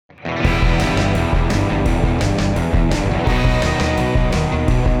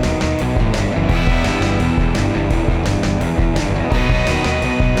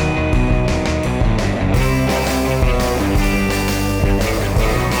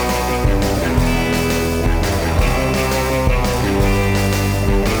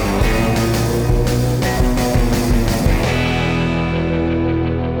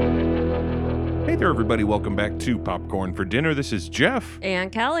everybody. Welcome back to Popcorn for Dinner. This is Jeff.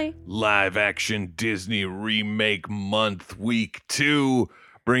 And Kelly. Live Action Disney Remake Month, Week 2,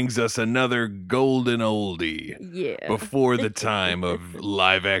 brings us another golden oldie. Yeah. Before the time of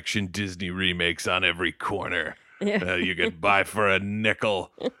live action Disney remakes on every corner. Yeah. You could buy for a nickel.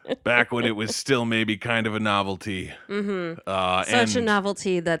 Back when it was still maybe kind of a novelty. Mm-hmm. Such a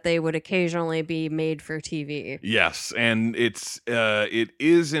novelty that they would occasionally be made for TV. Yes, and it's a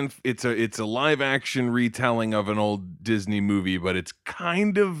live action retelling of an old Disney movie, but it's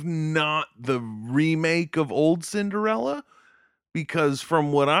kind of not the remake of old Cinderella, because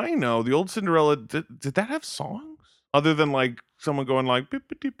from what I know, the old Cinderella did that have songs other than like someone going like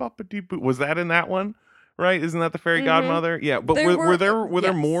bippity boppity boo? Was that in that one? Right? Isn't that the fairy godmother? Yeah, but were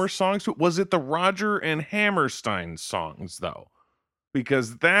there more songs? Was it the Rodgers and Hammerstein songs though?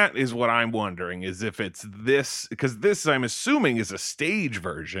 Because that is what I'm wondering, is if it's this, because this I'm assuming is a stage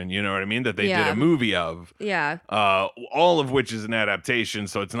version, you know what I mean, that they did a movie of. Yeah. All of which is an adaptation,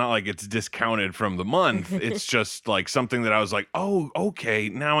 so it's not like it's discounted from the month. It's just like something that I was like, oh, okay,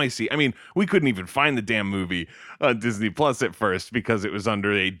 now I see. I mean, we couldn't even find the damn movie on Disney Plus at first because it was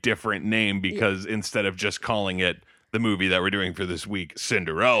under a different name, because instead of just calling it the movie that we're doing for this week,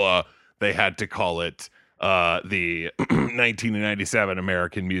 Cinderella, they had to call it the 1997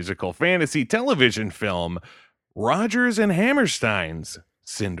 American musical fantasy television film, Rodgers and Hammerstein's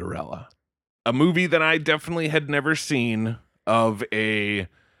Cinderella. A movie that I definitely had never seen, of a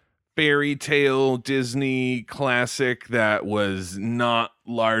fairy tale Disney classic that was not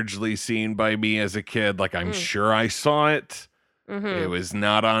largely seen by me as a kid. Like, I'm sure I saw it. Mm-hmm. It was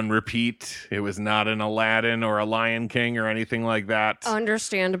not on repeat. It was not an Aladdin or a Lion King or anything like that.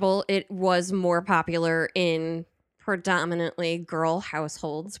 Understandable. It was more popular in predominantly girl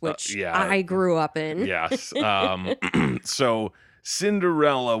households, which I grew up in. Yes. So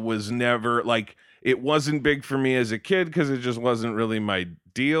Cinderella was never, like, it wasn't big for me as a kid because it just wasn't really my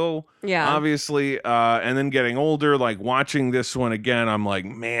deal. Yeah. Obviously. And then getting older, like watching this one again, I'm like,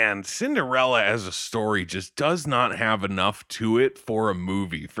 man, Cinderella as a story just does not have enough to it for a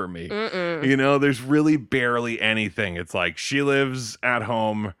movie for me. You know, there's really barely anything. It's like she lives at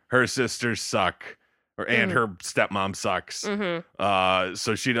home, her sisters suck, and her stepmom sucks.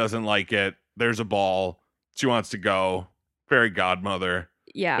 So she doesn't like it. There's a ball. She wants to go. Fairy godmother.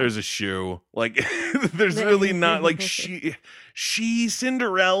 Yeah. There's a shoe. Like, there's really not, like, she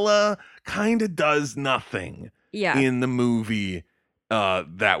Cinderella kind of does nothing in the movie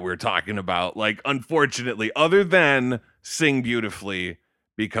that we're talking about. Like, unfortunately, other than sing beautifully,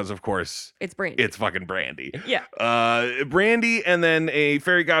 because of course it's Brandy. It's fucking Brandy. Yeah. Brandy, and then a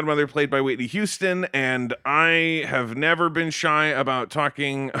fairy godmother played by Whitney Houston. And I have never been shy about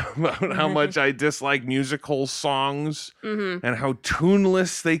talking about how much I dislike musical songs and how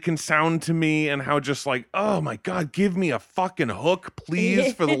tuneless they can sound to me, and how just like, oh my God, give me a fucking hook,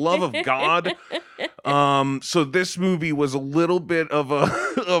 please, for the love of God. So this movie was a little bit of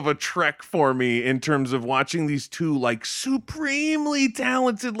a trek for me in terms of watching these two like supremely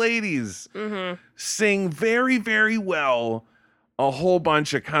talented ladies sing very, very well a whole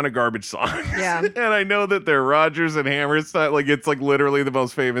bunch of kind of garbage songs. Yeah. And I know that they're Rodgers and Hammerstein, like it's like literally the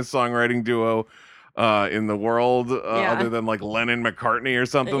most famous songwriting duo in the world, other than like Lennon McCartney or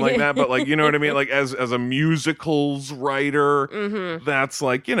something like that. But like, you know what I mean? Like as a musicals writer, that's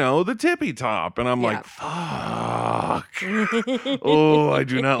like, you know, the tippy top. And I'm like, fuck. Oh, I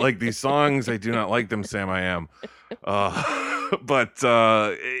do not like these songs. I do not like them, Sam. I am. But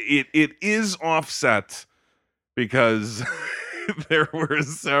it is offset because there were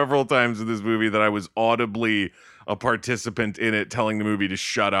several times in this movie that I was audibly a participant in it, telling the movie to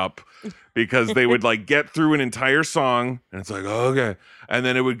shut up, because they would like get through an entire song and it's like, oh, okay. And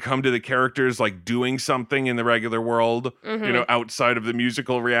then it would come to the characters like doing something in the regular world, you know, outside of the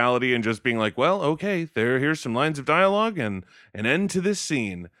musical reality, and just being like, well, okay, here's some lines of dialogue and an end to this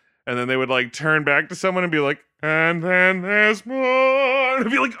scene. And then they would like turn back to someone and be like, and then there's more. And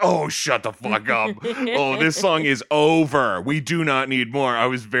I'd be like, oh, shut the fuck up. Oh, this song is over. We do not need more. I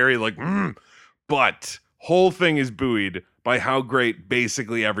was very like, but whole thing is buoyed by how great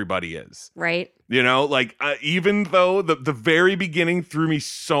basically everybody is. Right. You know, like even though the very beginning threw me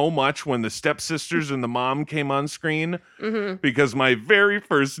so much when the stepsisters and the mom came on screen, because my very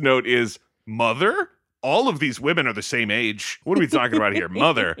first note is, mother? All of these women are the same age. What are we talking about here?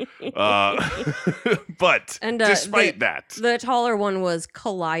 Mother. But despite that. The taller one was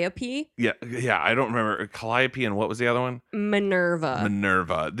Calliope. Yeah, I don't remember. Calliope, and what was the other one?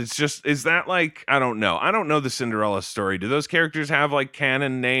 Minerva. It's just, is that like, I don't know. I don't know the Cinderella story. Do those characters have like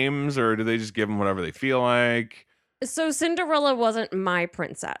canon names, or do they just give them whatever they feel like? So Cinderella wasn't my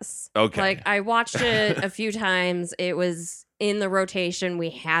princess. Okay. Like, I watched it a few times. It was in the rotation. We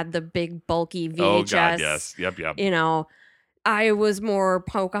had the big bulky VHS. Oh God, yes. Yep. You know, I was more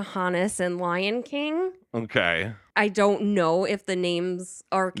Pocahontas and Lion King. Okay. I don't know if the names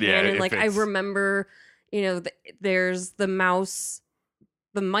are canon. Like, I remember, there's the mouse.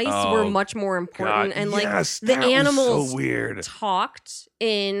 The mice were much more important. God, and like the animals talked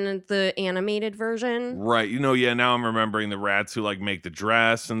in the animated version. Right. Now I'm remembering the rats who like make the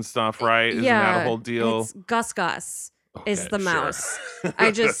dress and stuff, right? Isn't that a whole deal? It's Gus is the mouse.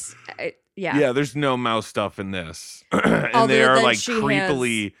 Yeah, there's no mouse stuff in this. And they are like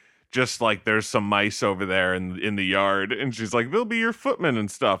creepily just like there's some mice over there in the yard, and she's like, they'll be your footmen and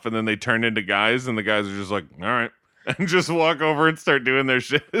stuff. And then they turn into guys, and the guys are just like, all right. And just walk over and start doing their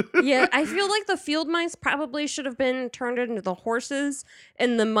shit. Yeah, I feel like the field mice probably should have been turned into the horses,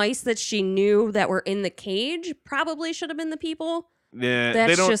 and the mice that she knew that were in the cage probably should have been the people. Yeah,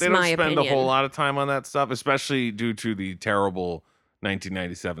 they don't spend a whole lot of time on that stuff, especially due to the terrible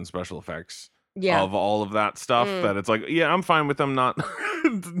 1997 special effects of all of that stuff. That it's like, yeah, I'm fine with them not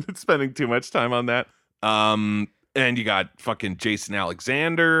spending too much time on that. And you got fucking Jason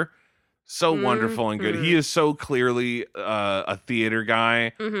Alexander. So wonderful and good. He is so clearly a theater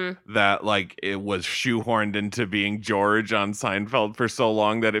guy that like it was shoehorned into being George on Seinfeld for so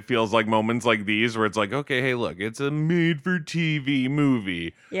long that it feels like moments like these where it's like, okay, hey, look, it's a made-for-TV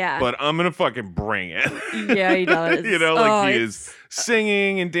movie. Yeah. But I'm going to fucking bring it. Yeah, he does. He is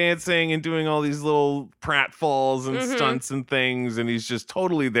singing and dancing and doing all these little pratfalls and stunts and things, and he's just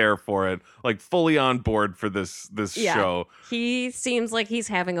totally there for it, like fully on board for this show. He seems like he's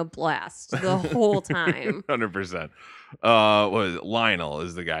having a blast the whole time. 100%. Lionel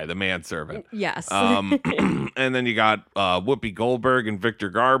is the guy, the manservant. Yes. And then you got Whoopi Goldberg and Victor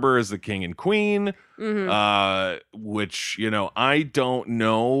Garber as the king and queen, which, I don't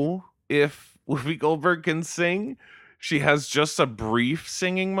know if Whoopi Goldberg can sing. She has just a brief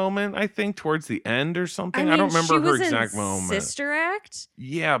singing moment, I think, towards the end or something. I don't remember her exact moment. Sister Act?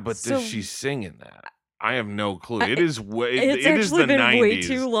 Yeah, but does she sing in that? I have no clue. It is it's actually been 90s. Way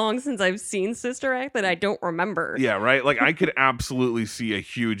too long since I've seen Sister Act that I don't remember. Yeah, right? Like, I could absolutely see a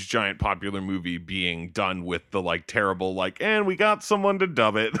huge, giant, popular movie being done with the, like, terrible, like, and we got someone to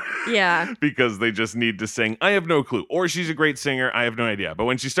dub it. Yeah. Because they just need to sing. I have no clue. Or she's a great singer. I have no idea. But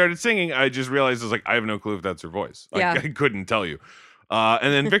when she started singing, I just realized, I was like, I have no clue if that's her voice. Yeah. I couldn't tell you.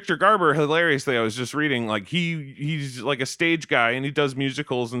 And then Victor Garber, hilariously, I was just reading, like, he's like a stage guy and he does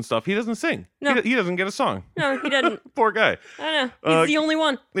musicals and stuff. He doesn't sing. No. He doesn't get a song. No, he didn't. Poor guy. I know. He's the only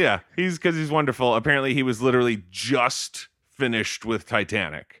one. Yeah, because he's wonderful. Apparently, he was literally just finished with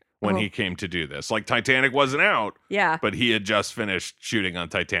Titanic when he came to do this. Like, Titanic wasn't out. Yeah. But he had just finished shooting on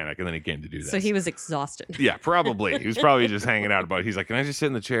Titanic, and then he came to do this. So he was exhausted. Yeah, probably. He was probably just hanging out about it. He's like, can I just sit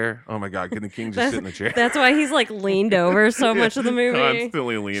in the chair? Oh, my God, can the king just sit in the chair? That's why he's, like, leaned over so much of the movie.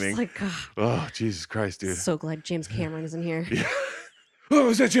 Constantly leaning. Just like, God. Oh, Jesus Christ, dude. So glad James Cameron isn't here. Yeah. Oh,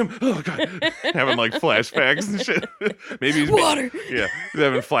 is that Jim? Oh, God. Having like flashbacks and shit. Maybe he's water. Yeah. He's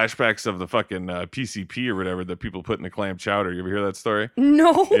having flashbacks of the fucking PCP or whatever that people put in the clam chowder. You ever hear that story?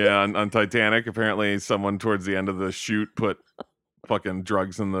 No. Yeah, on Titanic, apparently someone towards the end of the shoot put fucking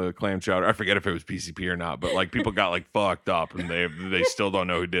drugs in the clam chowder. I forget if it was PCP or not, but like people got like fucked up and they still don't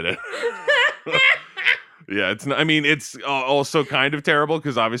know who did it. Yeah, it's not, I mean, it's also kind of terrible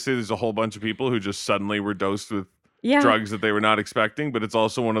because obviously there's a whole bunch of people who just suddenly were dosed with drugs that they were not expecting, but it's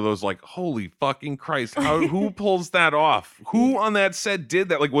also one of those like, holy fucking Christ, who pulls that off? Who on that set did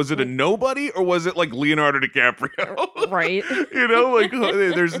that? Like, was it a nobody or was it like Leonardo DiCaprio? Right. Like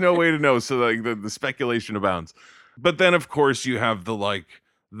there's no way to know. So like the speculation abounds. But then of course you have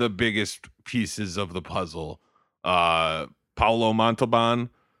the biggest pieces of the puzzle. Paolo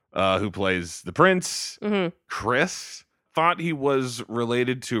Montalban, who plays the prince, Chris. Thought he was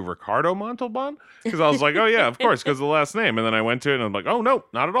related to Ricardo Montalban because I was like, oh yeah, of course, because of the last name. And then I went to it and I'm like, oh no,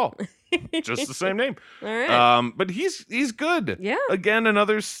 not at all, just the same name. All right. But he's good. Yeah. Again,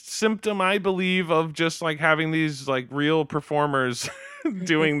 another symptom, I believe, of just like having these like real performers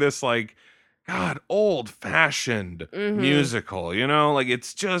doing this like, God, old fashioned musical. Like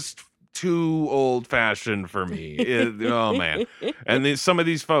it's just too old fashioned for me. Oh man. And some of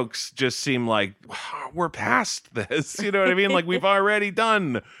these folks just seem like we're past this. You know what I mean? Like we've already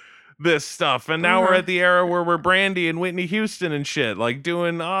done this stuff. And now we're at the era where we're Brandy and Whitney Houston and shit. Like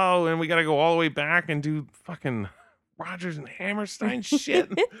doing, and we got to go all the way back and do fucking Rodgers and Hammerstein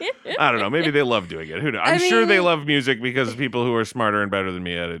shit. I don't know. Maybe they love doing it. Who knows? I'm sure they love music because people who are smarter and better than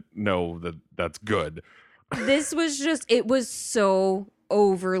me at it know that that's good. This was just, it was so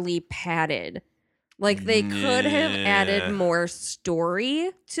overly padded. Like, they could have added more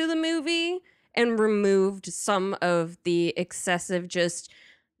story to the movie and removed some of the excessive just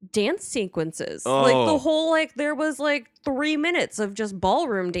dance sequences. Like, the whole, like, there was, like, 3 minutes of just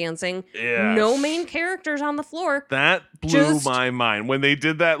ballroom dancing. Yes. No main characters on the floor. That blew my mind. When they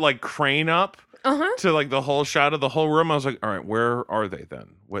did that, like, crane up to, like, the whole shot of the whole room, I was like, all right, where are they then?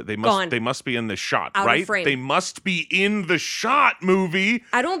 They must be in the shot, Out right? of frame. They must be in the shot, movie.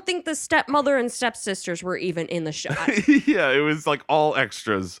 I don't think the stepmother and stepsisters were even in the shot. Yeah, it was like all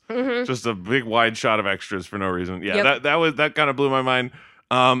extras. Just a big wide shot of extras for no reason. Yeah, that kind of blew my mind.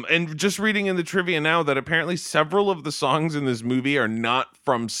 And just reading in the trivia now that apparently several of the songs in this movie are not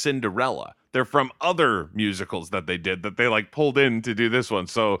from Cinderella. They're from other musicals that they did that they like pulled in to do this one.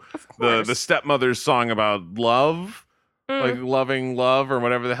 So the stepmother's song about love, like loving love or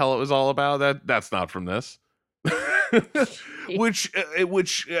whatever the hell it was all about, that's not from this. which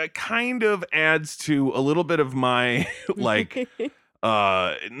kind of adds to a little bit of my like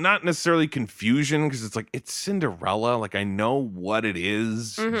not necessarily confusion, because it's like, it's Cinderella, like I know what it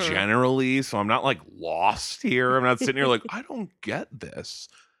is generally, so I'm not like lost here. I'm not sitting here like, I don't get this.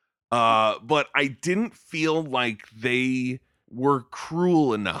 But I didn't feel like they were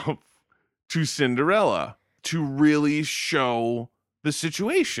cruel enough to Cinderella to really show the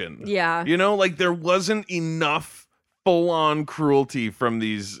situation. Yeah. You know, like there wasn't enough full-on cruelty from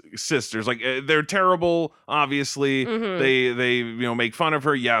these sisters. Like they're terrible, obviously. They make fun of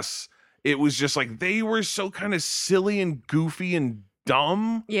her. Yes. It was just like they were so kind of silly and goofy and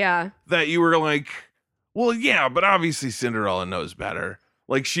dumb. Yeah. That you were like, well, yeah, but obviously Cinderella knows better.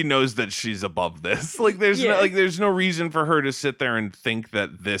 Like she knows that she's above this. Like there's no reason for her to sit there and think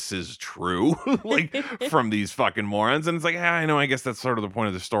that this is true. Like from these fucking morons. And it's like, I know, I guess that's sort of the point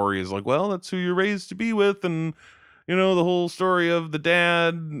of the story is like, well, that's who you're raised to be with, and you know, the whole story of the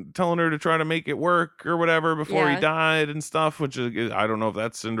dad telling her to try to make it work or whatever before he died and stuff, which is, I don't know if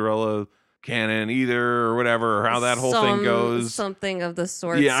that's Cinderella canon either or whatever, or how that whole thing goes. Something of the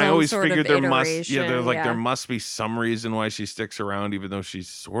sort. Yeah, I always figured there there must be some reason why she sticks around, even though she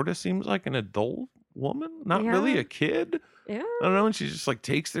sort of seems like an adult woman, not really a kid. Yeah. I don't know, and she just like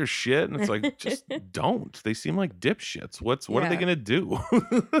takes their shit, and it's like, just don't. They seem like dipshits. What are they gonna do?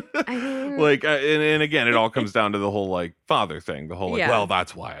 I mean, like, and again, it all comes down to the whole like father thing. The whole like, well,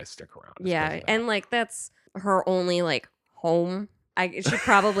 that's why I stick around. Yeah, and like that's her only like home. She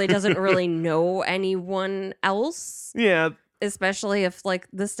probably doesn't really know anyone else. Yeah. Especially if like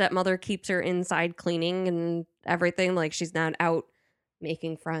the stepmother keeps her inside cleaning and everything. Like she's not out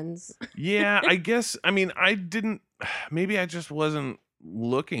making friends. Yeah, I guess. I mean, maybe I just wasn't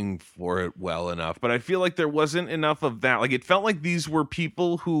looking for it well enough, but I feel like there wasn't enough of that. Like it felt like these were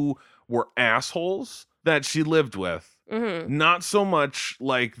people who were assholes that she lived with. Not so much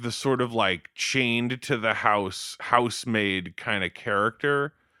like the sort of like chained to the housemaid kind of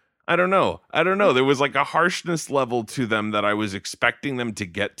character. I don't know. There was like a harshness level to them that I was expecting them to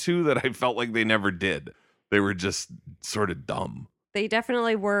get to that I felt like they never did. They were just sort of dumb. They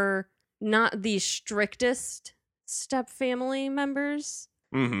definitely were not the strictest step family members.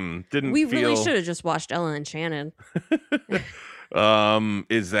 We really should have just watched Ella Enchanted.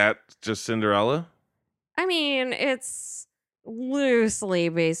 Is that just Cinderella? I mean, it's loosely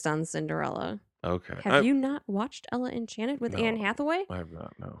based on Cinderella. Okay. Have you not watched Ella Enchanted with Anne Hathaway? I have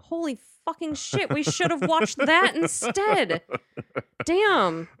not, no. Holy fucking shit. We should have watched that instead.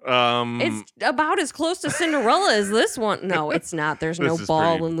 Damn. It's about as close to Cinderella as this one. No, it's not. There's no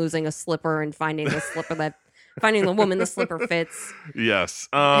ball and losing a slipper and finding the woman the slipper fits. Yes.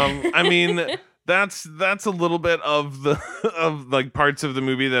 I mean, that's a little bit of like parts of the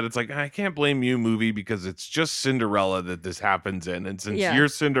movie that it's like, I can't blame you, movie, because it's just Cinderella that this happens in. And since you're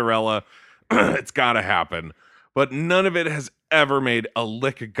Cinderella, it's got to happen. But none of it has ever made a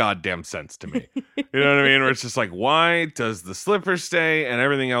lick of goddamn sense to me. You know what I mean? Where it's just like, why does the slipper stay and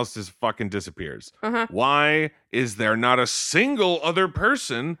everything else just fucking disappears? Why is there not a single other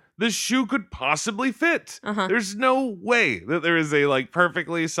person the shoe could possibly fit? There's no way that there is a like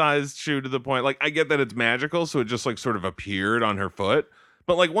perfectly sized shoe to the point. Like, I get that it's magical, so it just like sort of appeared on her foot.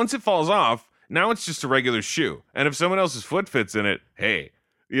 But like once it falls off, now it's just a regular shoe. And if someone else's foot fits in it, hey,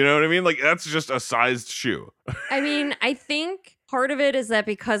 you know what I mean? Like, that's just a sized shoe. I mean, I think part of it is that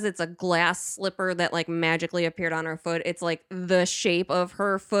because it's a glass slipper that like magically appeared on her foot, it's like the shape of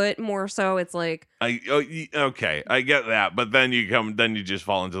her foot more so. It's like, okay, I get that, but then you just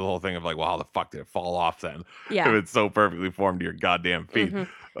fall into the whole thing of like, well, how the fuck did it fall off then? Yeah, if it's so perfectly formed to your goddamn feet.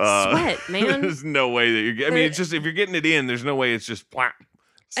 Sweat, man. There's no way that you're. I mean, it's just if you're getting it in, there's no way it's just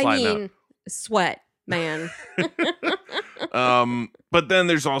sliding out. Sweat, man. But then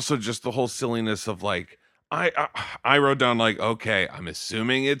there's also just the whole silliness of like, I wrote down like, okay, I'm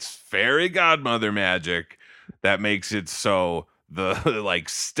assuming it's fairy godmother magic that makes it so the like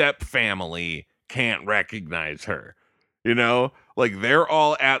step family can't recognize her. You know, like they're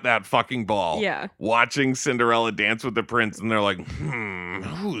all at that fucking ball, watching Cinderella dance with the prince, and they're like,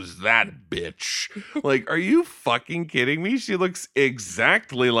 who's that bitch? Like, are you fucking kidding me? She looks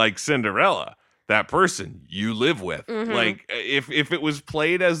exactly like Cinderella, that person you live with. Mm-hmm. Like, if it was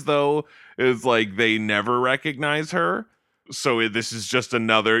played as though it's like they never recognize her. So this is just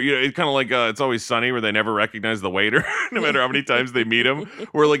another, you know, it's kind of like It's Always Sunny, where they never recognize the waiter, no matter how many times they meet him.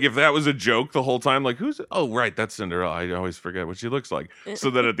 Where like if that was a joke the whole time, like oh right, that's Cinderella. I always forget what she looks like. So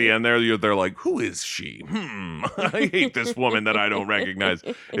that at the end they're like, who is she? I hate this woman that I don't recognize.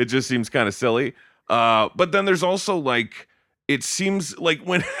 It just seems kind of silly. But then there's also like, it seems like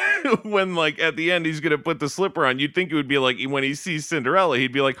when like at the end he's gonna put the slipper on, you'd think it would be like when he sees Cinderella,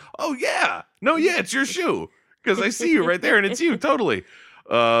 he'd be like, oh yeah, no, yeah, it's your shoe. Because I see you right there and it's you, totally.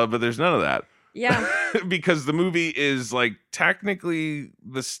 But there's none of that. Yeah. Because the movie is like technically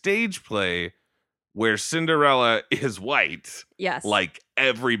the stage play where Cinderella is white. Yes. Like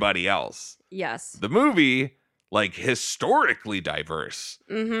everybody else. Yes. The movie, like historically diverse.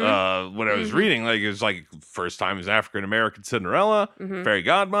 Mm-hmm. When I was reading, like it was like first time is African American Cinderella, fairy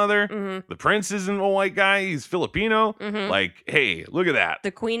godmother. The prince isn't a white guy, he's Filipino. Like, hey, look at that. The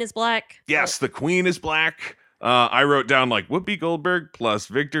queen is black. Yes, the queen is black. I wrote down like Whoopi Goldberg plus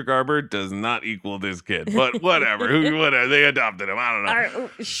Victor Garber does not equal this kid, but whatever. Whatever. They adopted him. I don't know.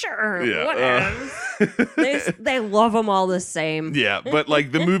 Sure. Yeah. Whatever. They love them all the same. Yeah, but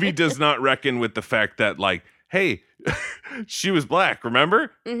like the movie does not reckon with the fact that like, hey, she was black.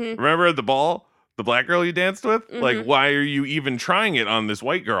 Remember? Remember at the ball, the black girl you danced with? Like, why are you even trying it on this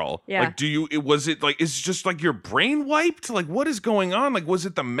white girl? Yeah. Like, was it like, is just like your brain wiped? Like, what is going on? Like, was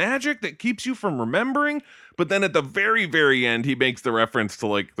it the magic that keeps you from remembering? But then at the very, very end, he makes the reference to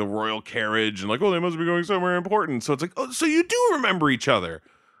like the royal carriage and like, oh, they must be going somewhere important. So it's like, oh, so you do remember each other.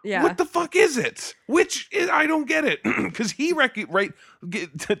 Yeah. What the fuck is it? I don't get it. Because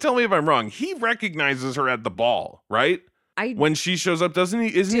tell me if I'm wrong. He recognizes her at the ball, right? When she shows up, doesn't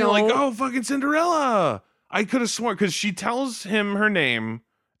he? Isn't he like, oh, fucking Cinderella? I could have sworn, because she tells him her name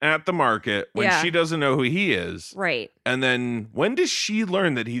at the market when she doesn't know who he is. Right. And then when does she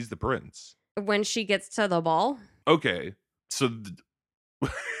learn that he's the prince? When she gets to the ball. Okay. So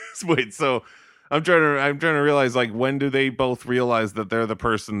wait, so I'm trying to realize, like, when do they both realize that they're the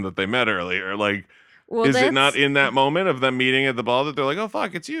person that they met earlier? Like, is it not in that moment of them meeting at the ball that they're like, oh,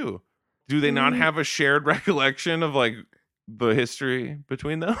 fuck, it's you? Do they not have a shared recollection of, like, the history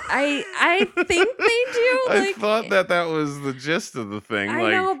between them? I think they do. I thought that was the gist of the thing.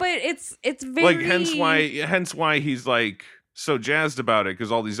 I know, but it's very... Like, hence why he's, like, so jazzed about it,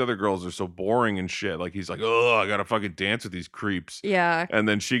 because all these other girls are so boring and shit. Like, he's like, oh, I gotta fucking dance with these creeps. Yeah. And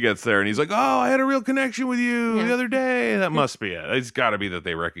then she gets there and he's like, oh, I had a real connection with you the other day. That must be it. It's gotta be that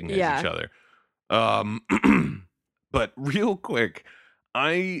they recognize each other. But real quick,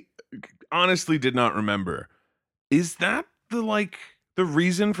 I honestly did not remember. Is that the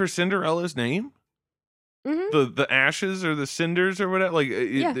reason for Cinderella's name? The ashes or the cinders or whatever, like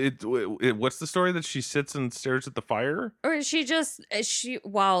what's the story that she sits and stares at the fire? Or she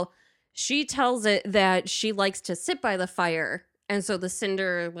tells it that she likes to sit by the fire, and so the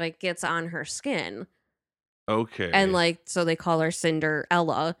cinder like gets on her skin. Okay. And like, so they call her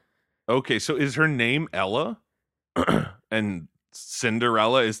Cinderella. Okay, so is her name Ella? And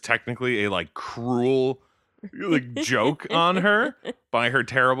Cinderella is technically a like cruel like joke on her by her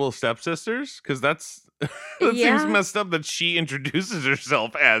terrible stepsisters, because that seems messed up that she introduces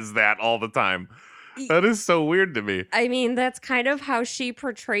herself as that all the time. That is so weird to me. I mean, that's kind of how she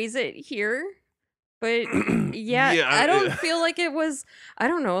portrays it here, but I don't feel like it was. I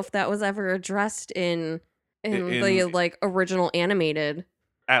don't know if that was ever addressed in the like original animated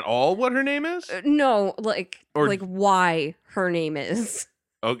at all. What her name is? No, like why her name is.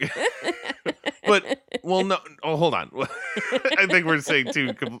 Okay. But, well, no. Oh, hold on. I think we're saying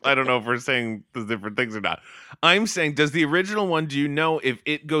two. I don't know if we're saying the different things or not. I'm saying, does the original one, do you know if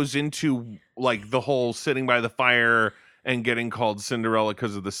it goes into like the whole sitting by the fire and getting called Cinderella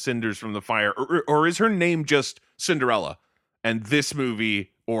because of the cinders from the fire? Or is her name just Cinderella? And this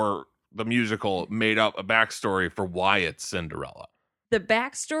movie or the musical made up a backstory for why it's Cinderella? The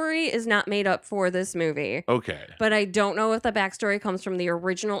backstory is not made up for this movie. Okay. But I don't know if the backstory comes from the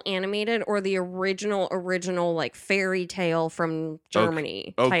original animated or the original like fairy tale from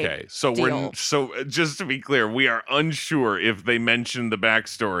Germany. Okay. So just to be clear, we are unsure if they mentioned the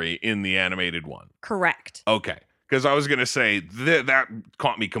backstory in the animated one. Correct. Okay. Because I was going to say that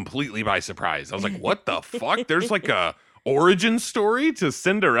caught me completely by surprise. I was like, what the fuck? There's like a origin story to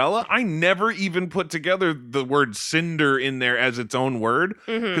Cinderella? I never even put together the word cinder in there as its own word,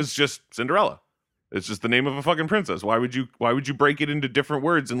 because just Cinderella. It's just the name of a fucking princess. Why would you break it into different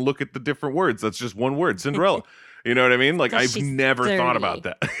words and look at the different words? That's just one word, Cinderella. You know what I mean? Like, I've never thought about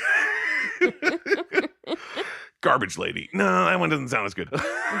that. Garbage lady. No, that one doesn't sound as good.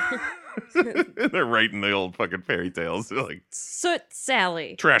 They're writing the old fucking fairy tales. They're like, Soot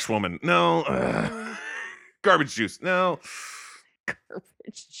Sally. Trash woman. No. Garbage juice. No.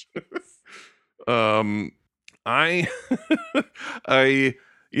 Garbage juice. I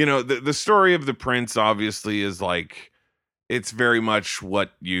the story of the prince obviously is like, it's very much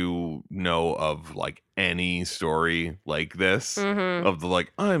what you know of like any story like this, of the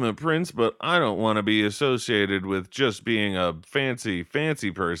like, I'm a prince, but I don't want to be associated with just being a fancy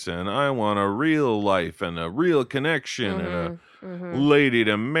person. I want a real life and a real connection and a lady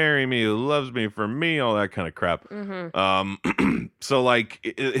to marry me who loves me for me, all that kind of crap. So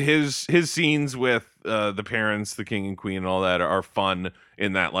like his scenes with the parents, the king and queen and all that are fun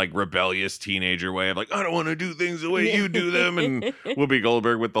in that like rebellious teenager way of like, I don't want to do things the way you do them. And Whoopi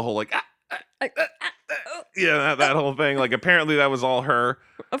Goldberg with the whole like, that whole thing. Like, apparently that was all her.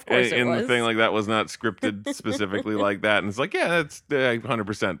 Of course in it was. the thing. Like, that was not scripted specifically like that. And it's like, yeah, that's I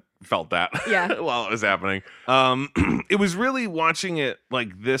 100% felt that while it was happening. It was really watching it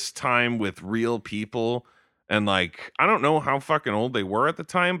like this time with real people. And like, I don't know how fucking old they were at the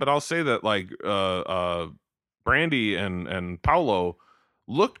time, but I'll say that like Brandy and Paolo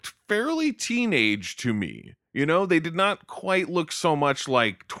looked fairly teenage to me. You know, they did not quite look so much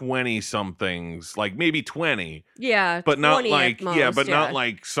like 20-somethings, like maybe 20. Yeah, but not like most, not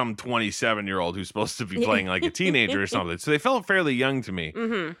like some 27-year-old who's supposed to be playing like a teenager or something. So they felt fairly young to me.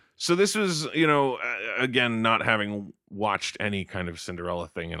 So this was, you know, again, not having watched any kind of Cinderella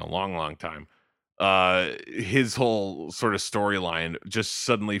thing in a long, long time. His whole sort of storyline just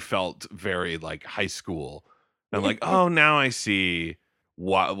suddenly felt very like high school, and like, oh, now I see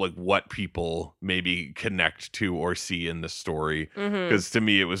what people maybe connect to or see in the story. Because to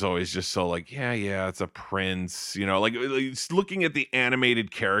me it was always just so like, yeah, it's a prince, you know, like looking at the animated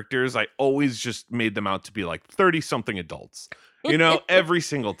characters, I always just made them out to be like 30-something adults, you know, every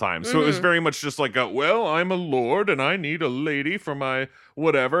single time. So it was very much just like, well, I'm a lord and I need a lady for my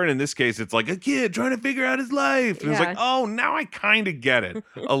whatever. And in this case, it's like a kid trying to figure out his life. And it's like, oh, now I kind of get it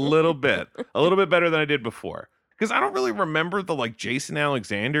a little bit better than I did before. Because I don't really remember the like Jason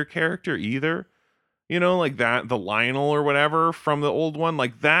Alexander character either. You know, like that, the Lionel or whatever from the old one,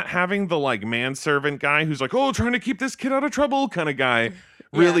 like that, having the like manservant guy who's like, oh, trying to keep this kid out of trouble kind of guy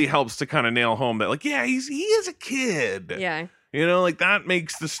really helps to kind of nail home that like, yeah, he is a kid. Yeah. You know, like that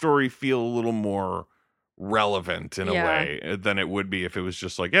makes the story feel a little more relevant in a way than it would be if it was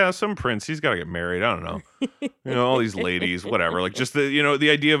just like, yeah, some prince, he's got to get married. I don't know. You know, all these ladies, whatever. Like just the, you know, the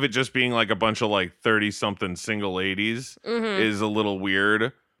idea of it just being like a bunch of like 30-something single ladies is a little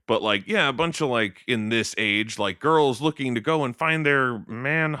weird. But like, yeah, a bunch of like in this age, like girls looking to go and find their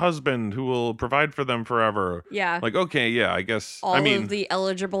man husband who will provide for them forever. Yeah. Like, okay, yeah, I guess. All of the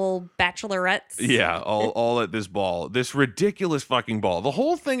eligible bachelorettes. Yeah, all at this ball. This ridiculous fucking ball. The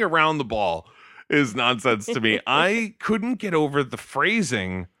whole thing around the ball is nonsense to me. I couldn't get over the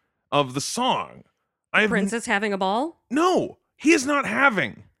phrasing of the song. Prince is having a ball? No, he is not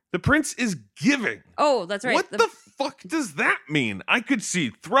having. The prince is giving. Oh, that's right. What the fuck does that mean? I could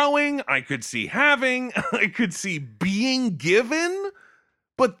see throwing, I could see having, I could see being given,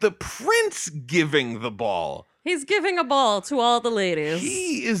 but the prince giving the ball. He's giving a ball to all the ladies.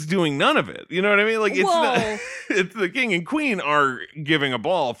 He is doing none of it. You know what I mean? Like it's not, it's the king and queen are giving a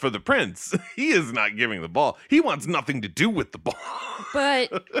ball for the prince. He is not giving the ball. He wants nothing to do with the ball.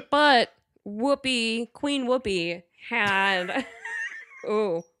 But Whoopi, Queen Whoopi had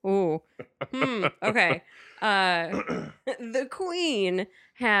okay. The queen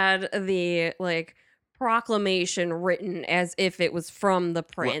had the like proclamation written as if it was from the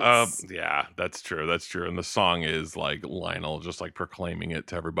prince. Yeah, that's true. And the song is like Lionel just like proclaiming it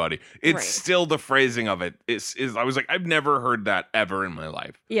to everybody. It's still the phrasing of it is I was like, I've never heard that ever in my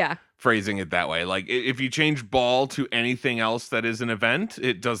life. Yeah. Phrasing it that way. Like if you change ball to anything else that is an event,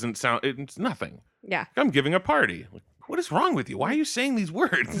 it doesn't sound, it's nothing. Yeah. I'm giving a party. Like, what is wrong with you? Why are you saying these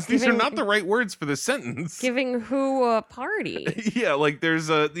words? These are not the right words for this sentence. Giving who a party? Yeah, like there's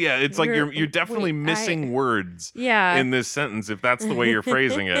it's like you're definitely missing words in this sentence if that's the way you're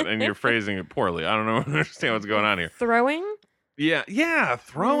phrasing it, and you're phrasing it poorly. I don't understand what's going on here. Throwing? Yeah,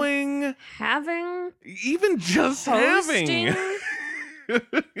 throwing. Having? Even just hosting?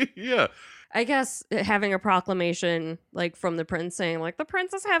 having. Yeah. I guess having a proclamation like from the prince saying like the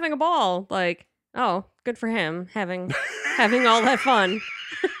prince is having a ball, like, oh, good for him having all that fun.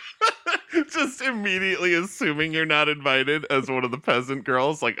 Just immediately assuming you're not invited as one of the peasant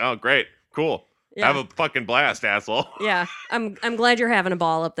girls. Like, oh, great, cool. Yeah. Have a fucking blast, asshole. Yeah, I'm glad you're having a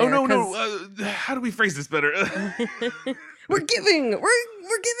ball up there. Oh no. How do we phrase this better? We're giving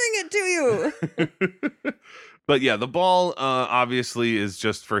it to you. But yeah, the ball obviously is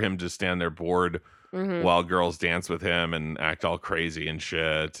just for him to stand there bored while girls dance with him and act all crazy and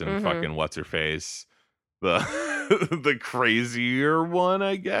shit and fucking what's her face, the crazier one,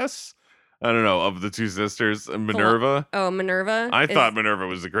 I guess. I don't know, of the two sisters, Minerva. Minerva. I thought Minerva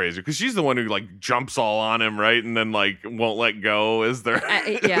was the crazier because she's the one who like jumps all on him, right, and then like won't let go as they're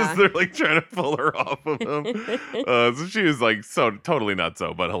as they're like trying to pull her off of him. So she was like so totally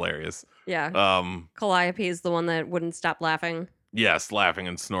nutso, but hilarious. Yeah. Calliope is the one that wouldn't stop laughing. Yes, laughing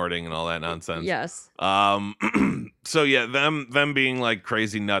and snorting and all that nonsense. Yes. So yeah, them being like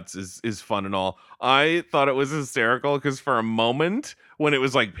crazy nuts is fun and all. I thought it was hysterical because for a moment when it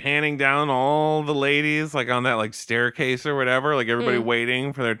was like panning down all the ladies like on that like staircase or whatever, like everybody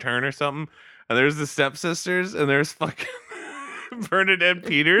waiting for their turn or something, and there's the stepsisters and there's fucking Bernadette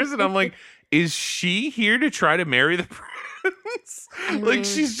Peters, and I'm like, is she here to try to marry the prince? Like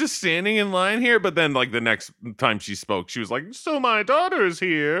she's just standing in line here, but then like the next time she spoke, she was like, "So my daughter's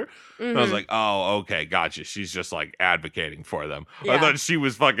here." And I was like, "Oh, okay, gotcha." She's just like advocating for them. Yeah. I thought she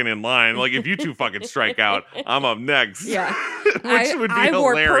was fucking in line. Like if you two fucking strike out, I'm up next. Yeah, which would be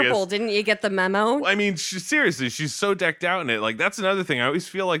hilarious. Wore purple. Didn't you get the memo? I mean, seriously, she's so decked out in it. Like that's another thing. I always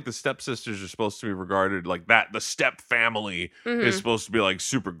feel like the stepsisters are supposed to be regarded like that. The step family is supposed to be like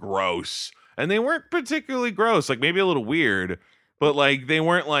super gross. And they weren't particularly gross, like maybe a little weird, but like they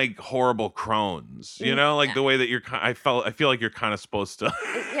weren't like horrible crones, you know, like the way that I feel like you're kind of supposed to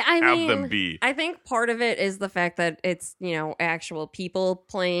have them be. I think part of it is the fact that it's, you know, actual people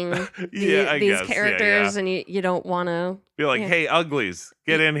playing these characters, and you don't want to be like, hey, uglies,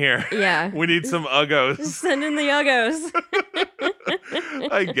 get in here. Yeah. We need some uggos. Send in the uggos.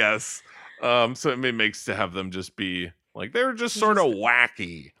 I guess. So it makes to have them just be like they were just sort of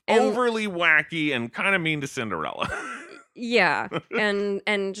wacky, overly wacky, and kind of mean to Cinderella. Yeah,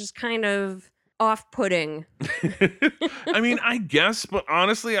 and just kind of off-putting. I mean, I guess, but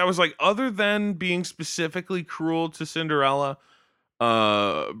honestly, I was like, other than being specifically cruel to Cinderella,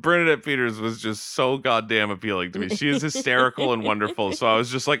 Bernadette Peters was just so goddamn appealing to me. She is hysterical and wonderful. So I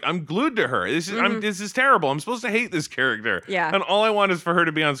was just like, I'm glued to her. This is terrible. I'm supposed to hate this character. Yeah. And all I want is for her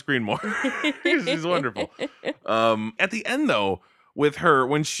to be on screen more. She's wonderful. At the end though, with her,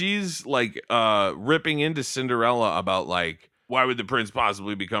 when she's like ripping into Cinderella about like, why would the prince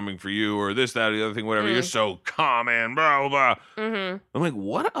possibly be coming for you, or this, that, or the other thing, whatever. You're so common, blah, blah. I'm like,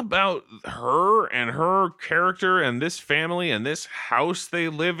 what about her and her character and this family and this house they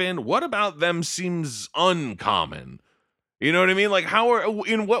live in? What about them seems uncommon? You know what I mean? Like,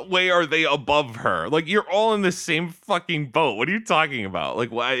 in what way are they above her? Like, you're all in the same fucking boat. What are you talking about?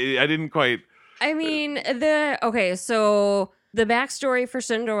 Like, why? I didn't quite. I mean, so the backstory for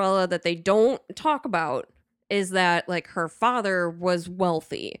Cinderella that they don't talk about is that like her father was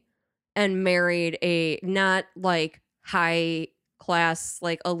wealthy and married a not like high class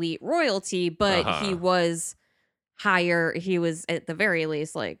like elite royalty, but he was higher. He was at the very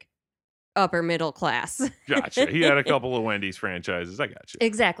least like upper middle class. Gotcha. He had a couple of Wendy's franchises. I got you.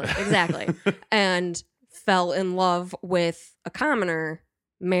 Exactly. And fell in love with a commoner,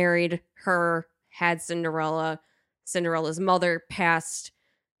 married her, had Cinderella. Cinderella's mother passed.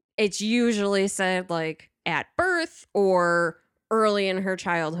 It's usually said like at birth or early in her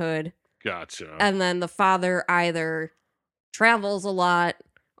childhood. Gotcha. And then the father either travels a lot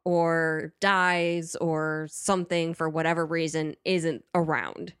or dies or something for whatever reason isn't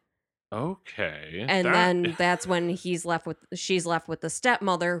around. Okay. And then that's when she's left with the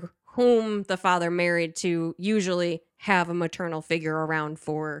stepmother, whom the father married to usually have a maternal figure around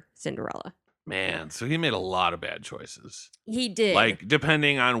for Cinderella. Man, so he made a lot of bad choices. He did. Like,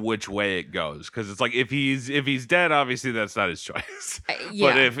 depending on which way it goes. Because it's like, if he's dead, obviously that's not his choice.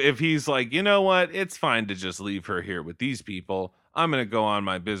 Yeah. But if he's like, you know what, it's fine to just leave her here with these people. I'm going to go on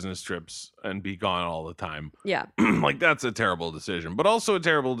my business trips and be gone all the time. Yeah. Like, that's a terrible decision. But also a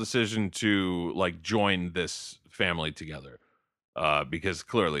terrible decision to, like, join this family together. Because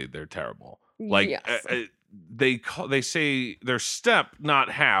clearly they're terrible. Like, yes. They say they're step, not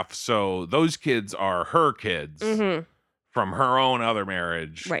half. So those kids are her kids from her own other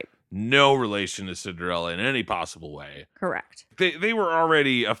marriage. Right. No relation to Cinderella in any possible way. Correct. They were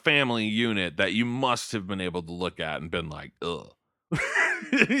already a family unit that you must have been able to look at and been like, ugh.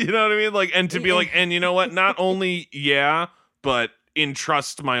 You know what I mean? Like, and to be like, and you know what? Not only, but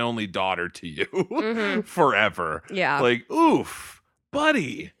entrust my only daughter to you forever. Yeah. Like, oof,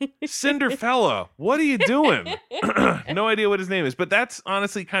 buddy, Cinderella, what are you doing? No idea what his name is, but that's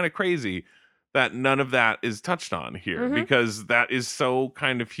honestly kind of crazy that none of that is touched on here because that is so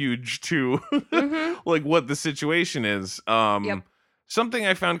kind of huge to like what the situation is. Something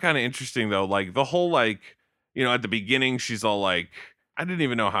I found kind of interesting though, like the whole like, you know, at the beginning she's all like, I didn't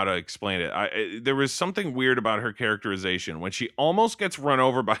even know how to explain it. There was something weird about her characterization when she almost gets run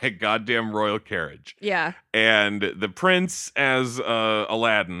over by a goddamn royal carriage. Yeah. And the prince as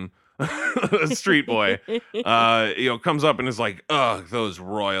Aladdin, a street boy, you know, comes up and is like, ugh, those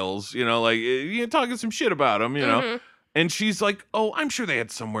royals, you know, like, you know, talking some shit about them, you know. And she's like, oh, I'm sure they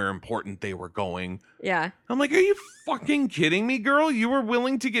had somewhere important they were going. Yeah. I'm like, are you fucking kidding me, girl? You were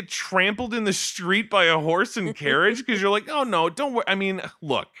willing to get trampled in the street by a horse and carriage because you're like, oh, no, don't worry. I mean,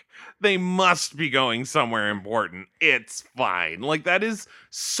 look, they must be going somewhere important. It's fine. Like, that is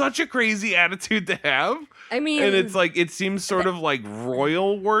such a crazy attitude to have. I mean, and it's like, it seems sort of like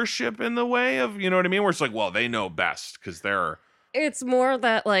royal worship in the way of, you know what I mean? Where it's like, well, they know best because they're... It's more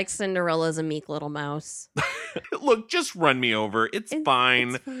that like Cinderella's a meek little mouse. Look, just run me over. It's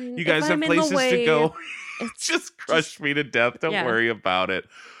fine. You guys have places to go. Just crush me to death. Don't worry about it.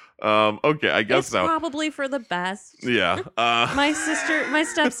 Okay, I guess it's probably for the best. Yeah. My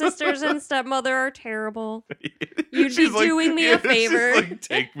stepsisters and stepmother are terrible. You'd be doing me a favor. Like,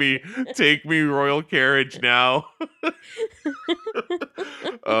 take me, royal carriage now.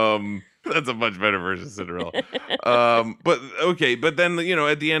 That's a much better version of Cinderella. But then, you know,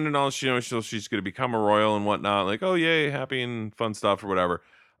 at the end and all, you know, she's going to become a royal and whatnot. Like, oh, yay, happy and fun stuff or whatever.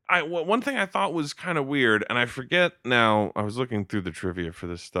 One thing I thought was kind of weird, and I forget now, I was looking through the trivia for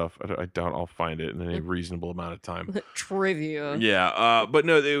this stuff. I doubt I'll find it in any reasonable amount of time. Trivia. Yeah, but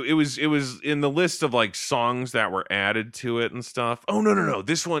no, it was in the list of like songs that were added to it and stuff. Oh, no.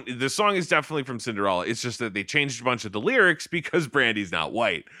 The song is definitely from Cinderella. It's just that they changed a bunch of the lyrics because Brandy's not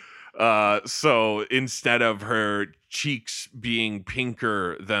white. So instead of her cheeks being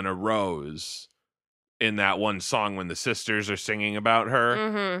pinker than a rose in that one song when the sisters are singing about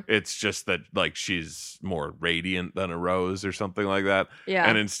her, it's just that like she's more radiant than a rose or something like that. Yeah.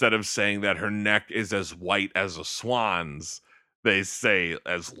 And instead of saying that her neck is as white as a swan's, they say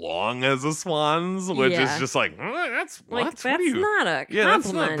as long as a swan's, which is just like, that's like, what? That's not a compliment. Yeah,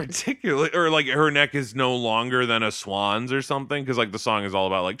 that's not particularly, or like her neck is no longer than a swan's or something, because like the song is all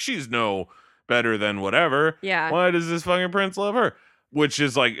about like she's no better than whatever. Yeah. Why does this fucking prince love her? Which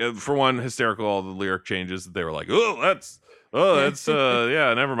is like, for one, hysterical. All the lyric changes. They were like, that's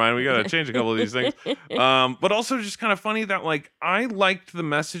never mind. We got to change a couple of these things. But also just kind of funny that like I liked the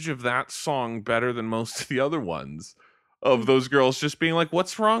message of that song better than most of the other ones of those girls just being like,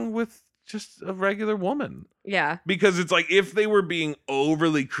 what's wrong with just a regular woman? Yeah. Because it's like, if they were being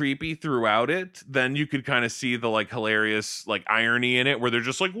overly creepy throughout it, then you could kind of see the like hilarious like irony in it where they're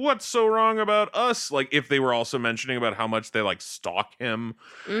just like, what's so wrong about us? Like if they were also mentioning about how much they like stalk him,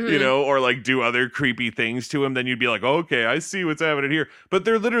 you know, or like do other creepy things to him, then you'd be like, okay, I see what's happening here. But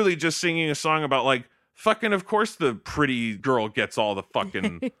they're literally just singing a song about like, fucking, of course the pretty girl gets all the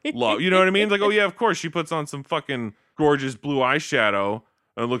fucking love. You know what I mean? Like, oh yeah, of course she puts on some fucking gorgeous blue eyeshadow.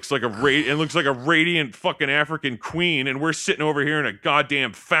 It looks like a radiant fucking African queen, and we're sitting over here in a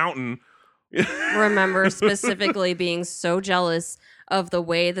goddamn fountain. Remember specifically being so jealous of the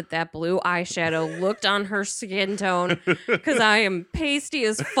way that blue eyeshadow looked on her skin tone, because I am pasty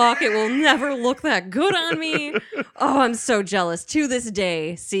as fuck. It will never look that good on me. Oh, I'm so jealous. To this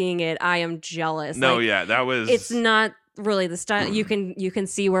day, seeing it, I am jealous. No, like, yeah, that was... It's not really the style. You can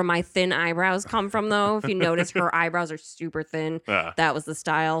see where my thin eyebrows come from, though. If you notice, her eyebrows are super thin. That was the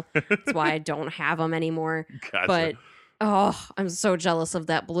style. That's why I don't have them anymore. Gotcha. But oh, I'm so jealous of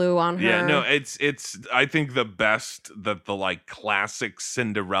that blue on her. Yeah, no, it's I think the best that the like classic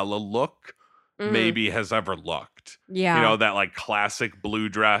Cinderella look maybe has ever looked. Yeah, you know, that like classic blue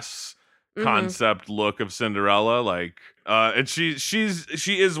dress concept look of Cinderella, like and she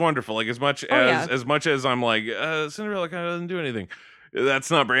is wonderful. Like as much as I'm like Cinderella kind of doesn't do anything,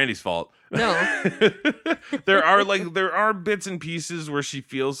 that's not Brandy's fault. No. there are bits and pieces where she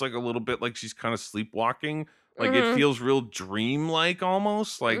feels like a little bit like she's kind of sleepwalking. Like it feels real dream-like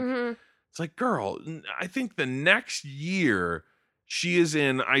almost. Like it's like, girl, I think the next year she is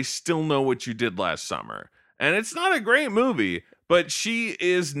in I Still Know What You Did Last Summer. And it's not a great movie, but she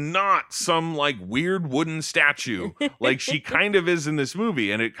is not some like weird wooden statue like she kind of is in this movie,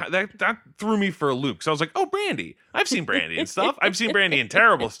 and that threw me for a loop. So I was like, oh, Brandy. I've seen Brandy and stuff. I've seen Brandy in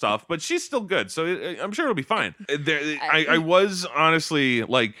terrible stuff, but she's still good, so I'm sure it'll be fine. I was honestly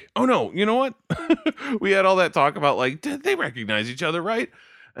like, oh no, you know what? We had all that talk about like, did they recognize each other, right?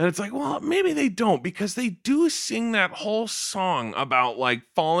 And it's like, well, maybe they don't, because they do sing that whole song about like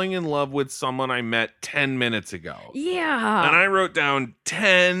falling in love with someone I met 10 minutes ago. Yeah. And I wrote down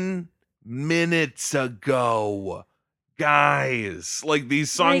 10 minutes ago. Guys, like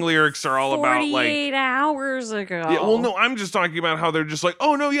these song lyrics are all about like 48 hours ago. Yeah, well, no, I'm just talking about how they're just like,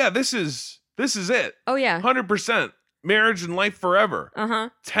 oh no, yeah, this is it. Oh yeah, 100% marriage and life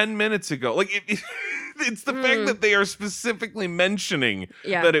forever. 10 minutes ago, like it's the fact that they are specifically mentioning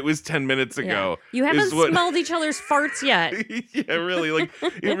that it was 10 minutes ago. Yeah. You haven't smelled each other's farts yet. Yeah, really, like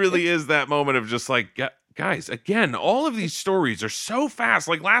it really is that moment of just like, guys, again, all of these stories are so fast.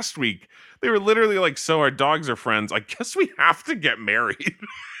 Like last week, they were literally like, so our dogs are friends. I guess we have to get married.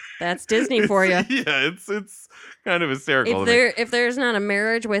 That's Disney for you. Yeah, it's kind of hysterical. If there's not a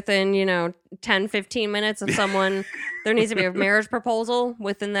marriage within, 10, 15 minutes of someone, there needs to be a marriage proposal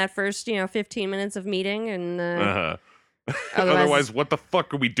within that first, 15 minutes of meeting. And otherwise, what the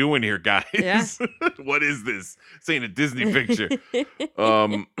fuck are we doing here, guys? Yeah. What is this? This ain't a Disney picture.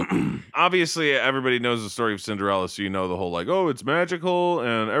 Obviously, everybody knows the story of Cinderella, so you know the whole like, oh, it's magical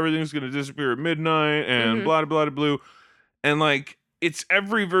and everything's going to disappear at midnight and blah, blah, blah, blah. And like, it's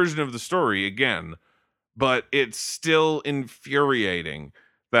every version of the story again, but it's still infuriating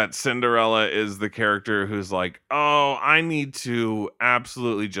that Cinderella is the character who's like, oh, I need to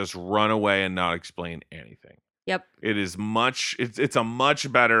absolutely just run away and not explain anything. Yep. It's a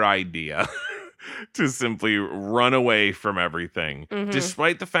much better idea to simply run away from everything,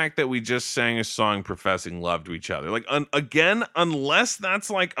 despite the fact that we just sang a song professing love to each other. Like, again, unless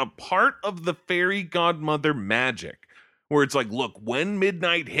that's like a part of the fairy godmother magic, where it's like, look, when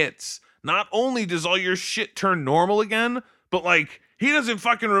midnight hits, not only does all your shit turn normal again, but like, he doesn't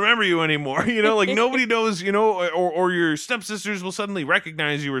fucking remember you anymore. Like nobody knows, or your stepsisters will suddenly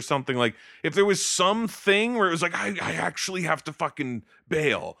recognize you or something. Like if there was something where it was like, I actually have to fucking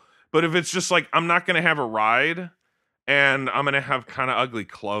bail. But if it's just like, I'm not going to have a ride and I'm going to have kind of ugly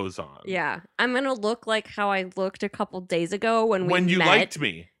clothes on. Yeah. I'm going to look like how I looked a couple days ago when you liked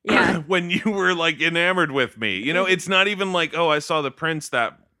me. Yeah. When you were like enamored with me. It's not even like, oh, I saw the prince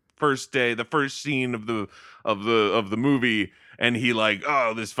that first day, the first scene of the movie. And he like,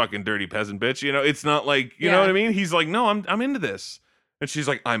 oh, this fucking dirty peasant bitch. It's not like, you know what I mean? He's like, no, I'm into this. And she's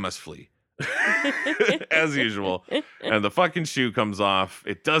like, I must flee. As usual. And the fucking shoe comes off.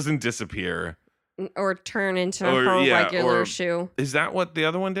 It doesn't disappear. Or turn into her regular shoe. Is that what the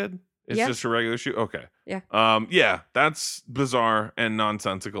other one did? It's just a regular shoe? Okay. Yeah. Yeah, that's bizarre and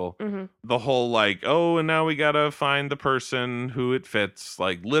nonsensical. The whole like, oh, and now we gotta find the person who it fits.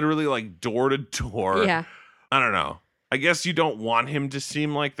 Like literally like door to door. Yeah. I don't know. I guess you don't want him to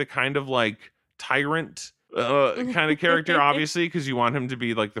seem like the kind of like tyrant kind of character, obviously, because you want him to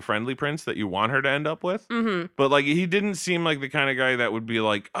be like the friendly prince that you want her to end up with. But like, he didn't seem like the kind of guy that would be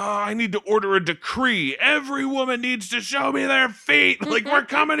like, oh, I need to order a decree. Every woman needs to show me their feet. Like, we're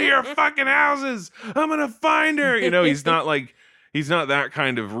coming to your fucking houses. I'm going to find her. He's not that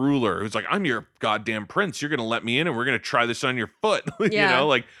kind of ruler who's like, I'm your goddamn prince. You're going to let me in and we're going to try this on your foot.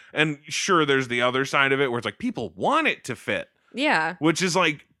 And sure, there's the other side of it where it's like, people want it to fit. Yeah. Which is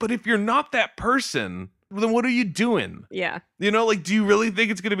like, but if you're not that person, then what are you doing? Yeah. Do you really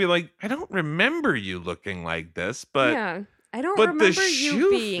think it's going to be like, I don't remember you looking like this, but yeah, I don't remember you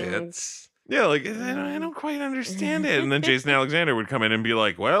being fits. Yeah, like I don't quite understand it. And then Jason Alexander would come in and be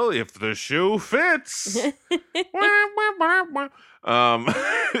like, well, if the shoe fits.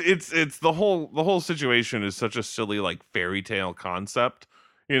 It's the whole situation is such a silly like fairy tale concept,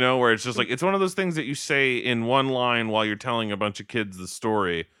 where it's just like, it's one of those things that you say in one line while you're telling a bunch of kids the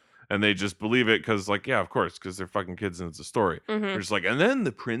story. And they just believe it because, like, yeah, of course, because they're fucking kids and it's a story. They're just like, and then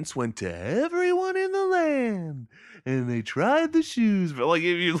the prince went to everyone in the land and they tried the shoes. But, like,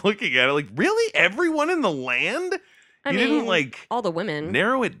 if you're looking at it, like, really? Everyone in the land? I mean, didn't, like, all the women.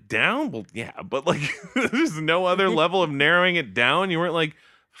 Narrow it down? Well, yeah, but, like, there's no other level of narrowing it down. You weren't like,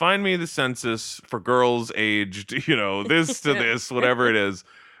 find me the census for girls aged, this to this, whatever it is.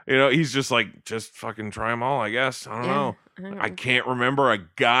 He's just like, just fucking try them all, I guess. I don't know. I can't remember a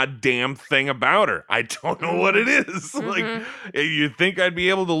goddamn thing about her. I don't know what it is. Like, you think I'd be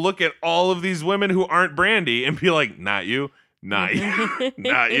able to look at all of these women who aren't Brandy and be like, not you, not you,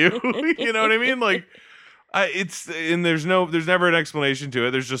 not you. You know what I mean? Like, there's never an explanation to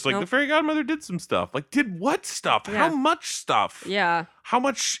it. There's just like the fairy godmother did some stuff. Like, did what stuff? Yeah. How much stuff? Yeah. How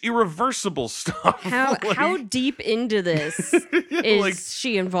much irreversible stuff? How deep into this is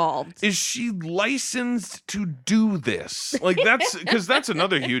she involved? Is she licensed to do this? Like, that's because that's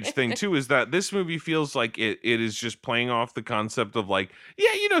another huge thing too, is that this movie feels like it is just playing off the concept of like,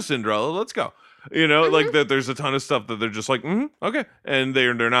 yeah, Cinderella, let's go. Like that there's a ton of stuff that they're just like, okay. And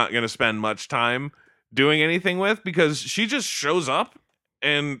they're not going to spend much time doing anything with, because she just shows up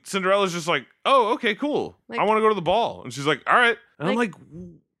and Cinderella's just like, oh, okay, cool. Like, I want to go to the ball. And she's like, all right. And I'm like,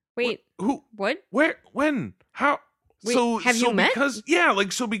 wait, who? What? Where? When? How? Wait, have you met?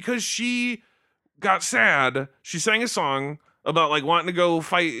 Because she got sad, she sang a song about like wanting to go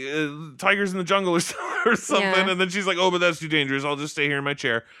fight tigers in the jungle or something. Yeah. And then she's like, oh, but that's too dangerous. I'll just stay here in my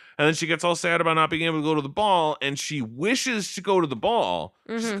chair. And then she gets all sad about not being able to go to the ball, and she wishes to go to the ball.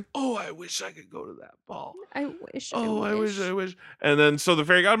 She's like, oh, I wish I could go to that ball. I wish. And then so the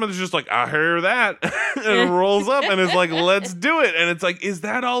fairy godmother's just like, I hear that. And rolls up and is like, let's do it. And it's like, is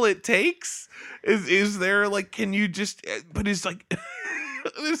that all it takes? Is there like, can you just, but it's like,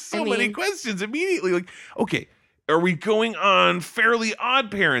 there's so many questions immediately. Like, okay, are we going on Fairly Odd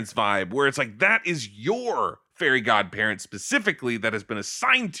Parents vibe, where it's like, that is your fairy godparent specifically that has been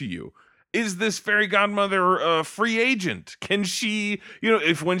assigned to you? Is this fairy godmother a free agent? Can she,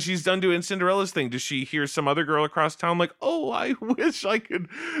 if when she's done doing Cinderella's thing, does she hear some other girl across town like, oh, I wish I could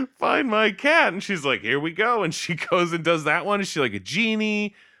find my cat? And she's like, here we go. And she goes and does that one. Is she like a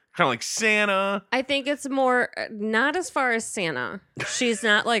genie? Kind of like Santa? I think it's more, not as far as Santa. She's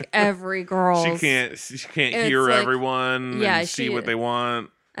not like every girl. She can't hear like, everyone and see what they want.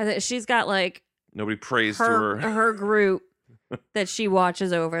 She's got like, nobody prays to her. Her group that she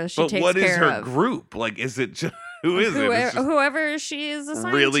watches over. She takes care of. But what is her group? Like, is it just, who is it? Whoever she is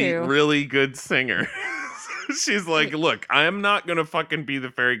assigned to. Really good singer. She's like, look, I am not going to fucking be the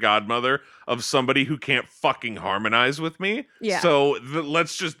fairy godmother of somebody who can't fucking harmonize with me. Yeah. So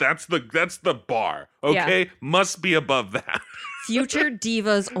that's the bar. Okay. Yeah. Must be above that. Future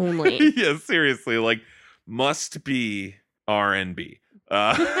divas only. Yeah, seriously. Like, must be R&B.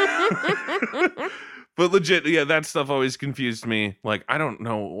 But legit, yeah, that stuff always confused me. Like, I don't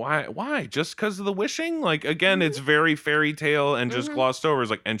know why? Just because of the wishing? Like, again, it's very fairy tale and just glossed over.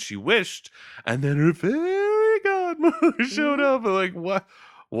 It's like, and she wished, and then her fairy godmother showed up. And like, what?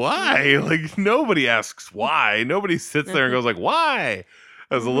 Why? Like, nobody asks why. Nobody sits there and goes like, why?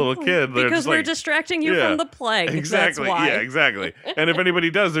 As a little kid, they're because just we're like, distracting you from the plague. Exactly. That's why. Yeah, exactly. And if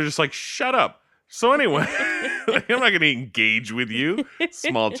anybody does, they're just like, shut up. So anyway, I'm not going to engage with you,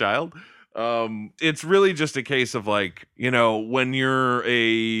 small child. It's really just a case of like, when you're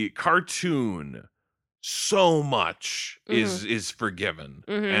a cartoon, so much is forgiven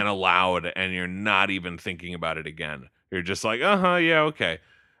and allowed, and you're not even thinking about it again. You're just like, yeah, okay.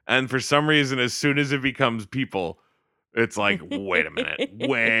 And for some reason, as soon as it becomes people, it's like, wait a minute,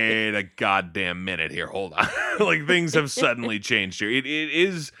 wait a goddamn minute here, hold on. Like, things have suddenly changed here. It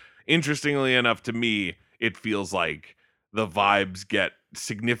is, interestingly enough, to me, it feels like the vibes get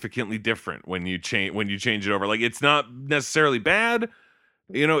significantly different when you change it over. Like, it's not necessarily bad,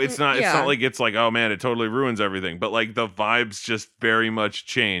 it's not like it's like, oh man, it totally ruins everything, but like the vibes just very much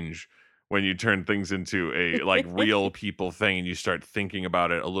change when you turn things into a like real people thing and you start thinking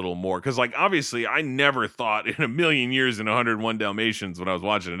about it a little more. Because like, obviously, I never thought in a million years in 101 Dalmatians when I was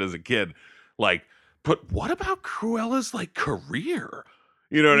watching it as a kid, like, but what about Cruella's like career?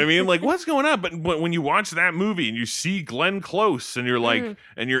 You know what I mean? Like, what's going on? But when you watch that movie and you see Glenn Close and you're like,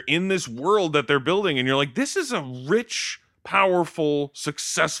 and you're in this world that they're building and you're like, this is a rich, powerful,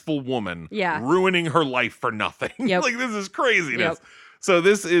 successful woman ruining her life for nothing. Yep. Like, this is craziness. Yep. So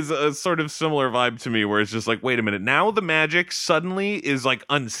this is a sort of similar vibe to me, where it's just like, wait a minute, now the magic suddenly is like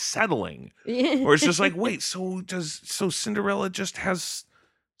unsettling. Or it's just like, wait, so Cinderella just has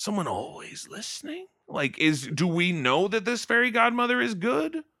someone always listening? Like, do we know that this fairy godmother is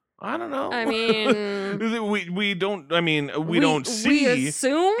good? I don't know. I mean, we don't. I mean, we don't see. We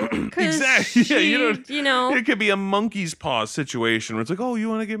assume exactly. Yeah, it could be a monkey's paw situation where it's like, oh, you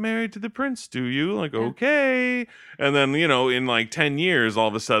want to get married to the prince, do you? Like, okay. And then in like 10 years, all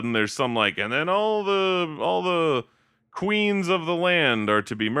of a sudden, there's some like, and then all the queens of the land are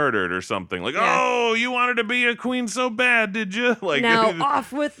to be murdered or something. Like, oh, you wanted to be a queen so bad, did you? Like, now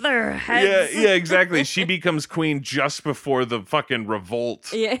off with their heads. Yeah, exactly. She becomes queen just before the fucking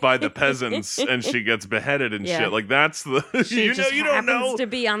revolt by the peasants, and she gets beheaded and shit. Like, that's the she you don't know to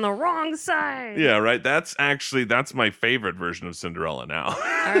be on the wrong side. Yeah, right. That's my favorite version of Cinderella now.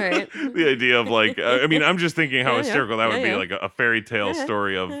 All right. The idea of like, I mean, I'm just thinking how hysterical that would be, like a fairy tale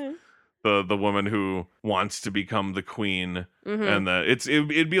story of the woman who wants to become the queen, and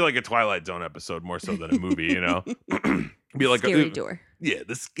it'd be like a Twilight Zone episode more so than a movie, you know. Be like scary door. Yeah,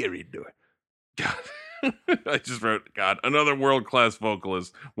 the scary door. God. I just wrote, God, another world-class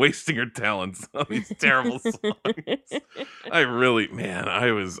vocalist wasting her talents on these terrible songs. I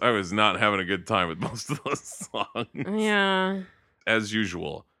was not having a good time with most of those songs. Yeah. As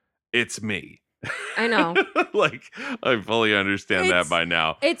usual, it's me. I know. Like, I fully understand that by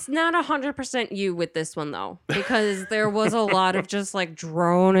now. It's not 100% you with this one, though, because there was a lot of just like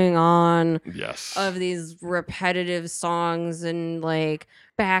droning on of these repetitive songs and like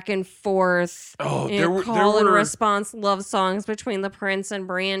back and forth. Oh, there and response love songs between the prince and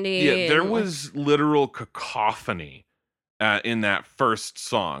Brandy. Yeah, there was literal cacophony in that first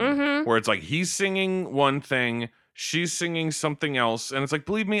song where it's like he's singing one thing, she's singing something else, and it's like,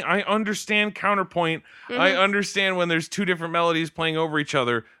 believe me, I understand counterpoint. I understand when there's two different melodies playing over each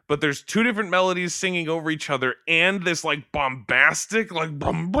other, but there's two different melodies singing over each other, and this like bombastic like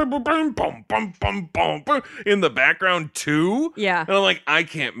bum bum bum bum bum bum bum bum in the background too. Yeah, and I'm like, I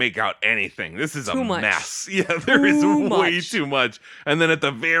can't make out anything. This is too a much. mess. Yeah, there is way too much. And then at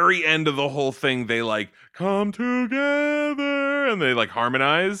the very end of the whole thing, they like come together and they like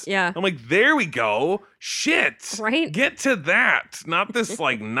harmonize. Yeah, I'm like, there we go. Shit. Right. Get to that. Not this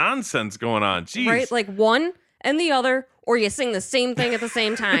like nonsense going on. Jeez. Right. Like one and the other, or you sing the same thing at the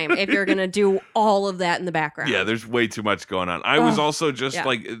same time if you're going to do all of that in the background. Yeah, there's way too much going on. I was also just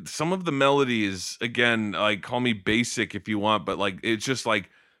like, some of the melodies, again, like call me basic if you want, but like, it's just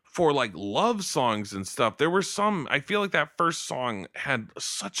like for like love songs and stuff. There were some, I feel like that first song had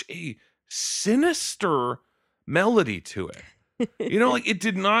such a sinister melody to it. You know, like it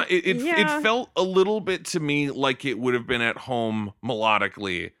did not, it felt a little bit to me like it would have been at home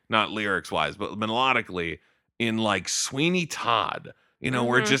melodically, not lyrics wise, but melodically in like Sweeney Todd, you know,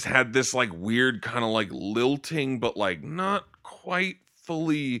 where it just had this like weird kind of like lilting, but like not quite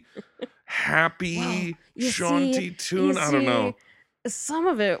fully happy, jaunty tune. I don't know. Some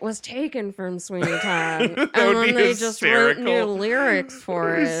of it was taken from Sweeney Todd, and then they just wrote new lyrics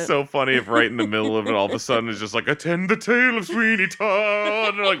for it. It's so funny if right in the middle of it, all of a sudden it's just like, attend the tale of Sweeney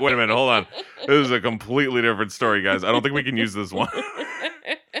Todd. And like, wait a minute, hold on. This is a completely different story, guys. I don't think we can use this one.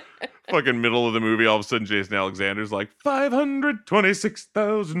 Fucking middle of the movie, all of a sudden Jason Alexander's like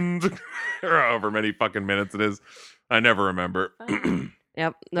 526,000 or however many fucking minutes it is. I never remember.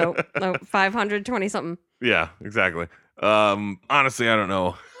 Yep. Nope. 520 something. Yeah, exactly. Honestly, I don't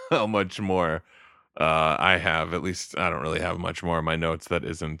know how much more I have. At least I don't really have much more in my notes that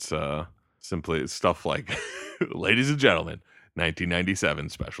isn't simply stuff like, ladies and gentlemen, 1997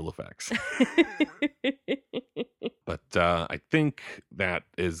 special effects. But I think that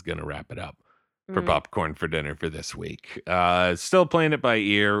is going to wrap it up for Popcorn for Dinner for this week. Still playing it by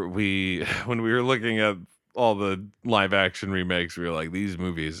ear. When we were looking at all the live action remakes, we were like, these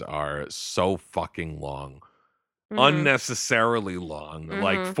movies are so fucking long. Unnecessarily long,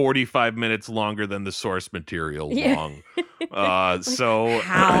 like 45 minutes longer than the source material long. So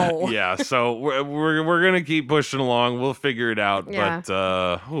how? Yeah, so we're gonna keep pushing along. We'll figure it out. Yeah. But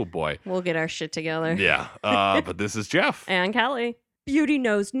oh boy, we'll get our shit together. Yeah. But this is Jeff and Kelly. Beauty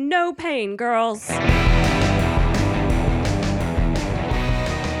knows no pain, girls.